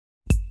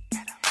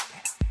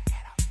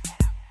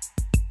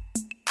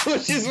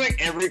Which is like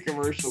every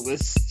commercial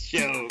this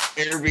show,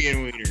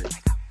 Airbnb Wiener.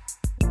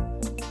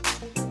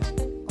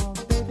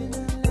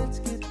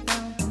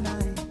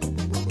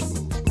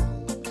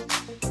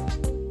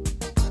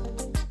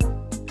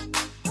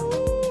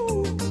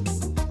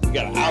 You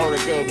got an hour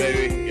to go,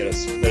 baby. You gotta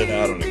spit it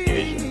out on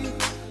occasion.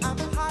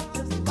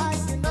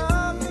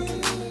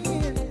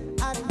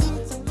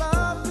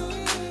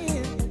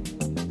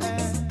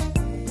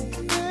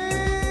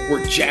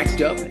 We're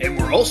jacked up, and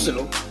we're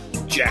also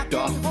jacked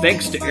off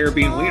thanks to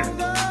Airbnb Wiener.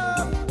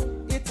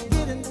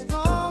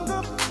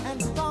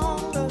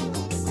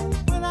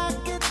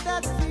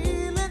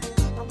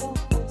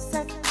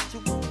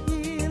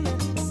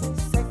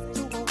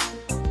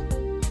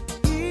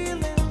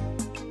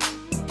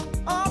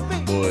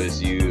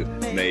 Boys, you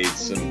made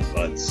some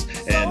butts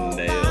and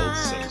nailed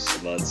some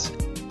sluts.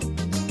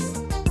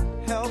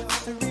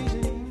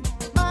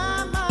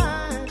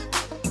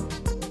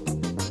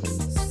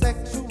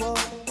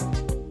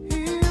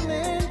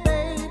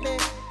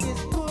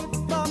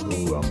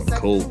 Ooh, I'm a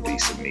cold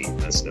piece of meat.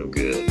 That's no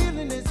good.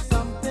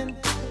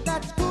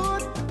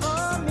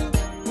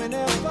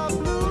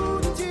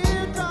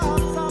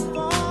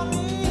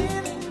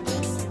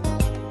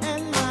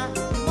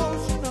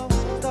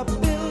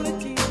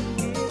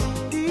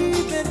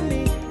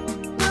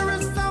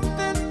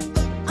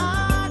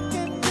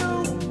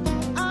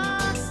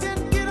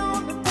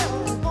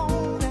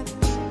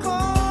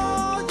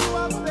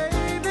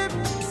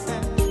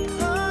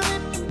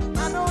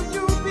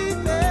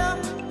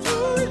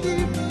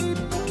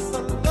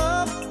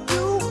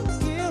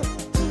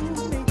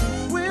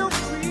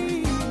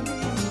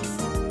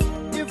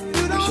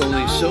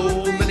 Only so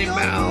many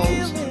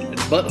mouths and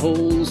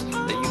buttholes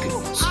that you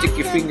can stick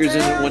your fingers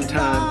in at one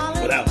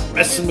time without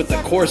messing with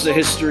the course of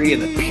history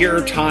and the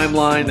pure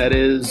timeline that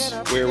is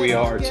where we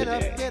are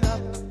today.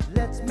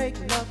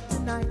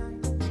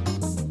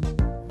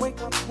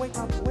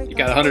 You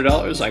got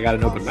 $100? I got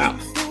an open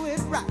mouth.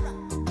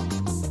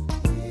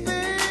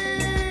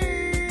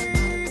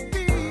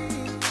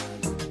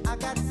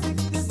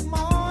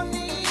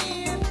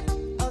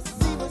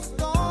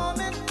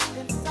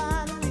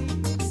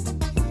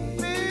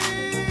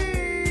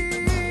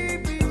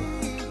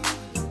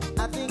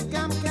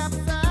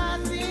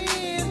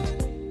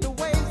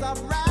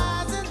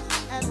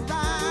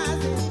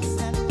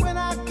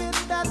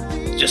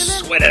 Just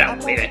sweat it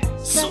out, baby.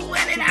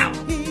 Sweat it out.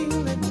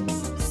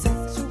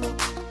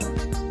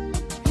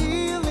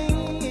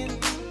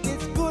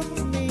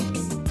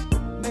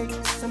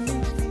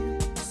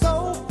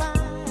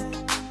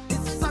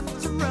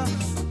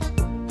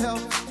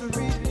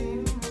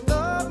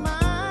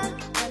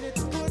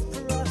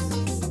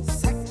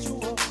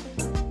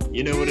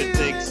 You know what it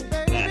takes?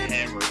 A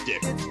hammer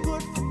dick.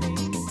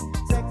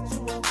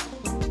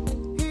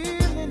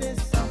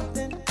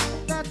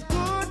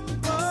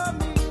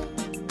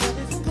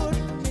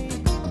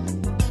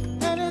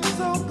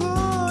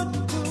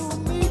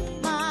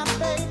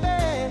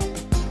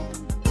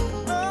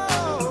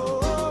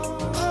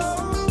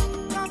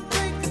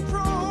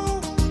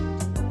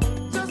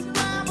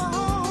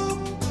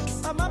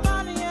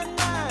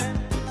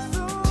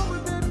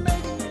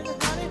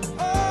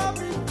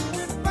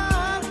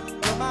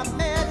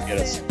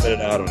 Gotta spit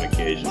it out on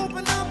occasion.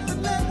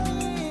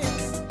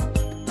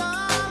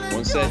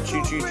 Once that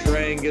choo-choo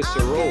train gets to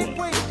rolling, it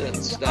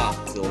doesn't stop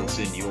until it's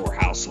in your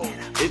household.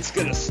 It's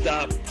gonna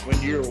stop when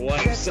your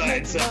wife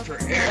signs up for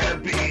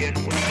Airbnb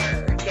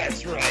Wiener.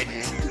 That's right.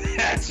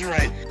 That's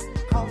right.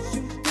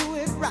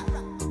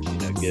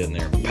 Now get in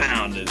there and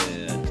pound it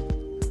in.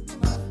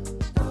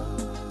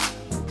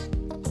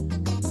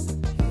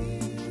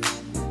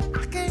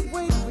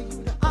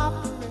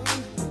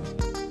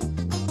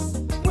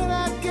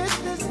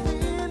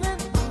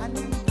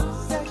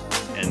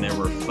 And there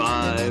were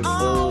 5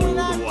 old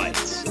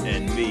whites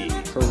and me.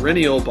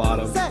 Perennial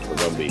bottom. We're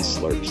gonna be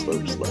slurp,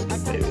 slurp, slurp,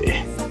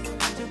 baby.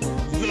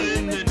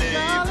 In the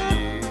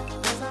Navy.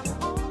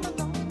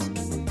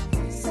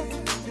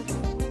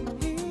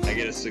 I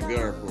get a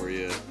cigar for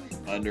you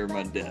under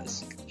my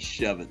desk.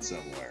 Shove it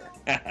somewhere.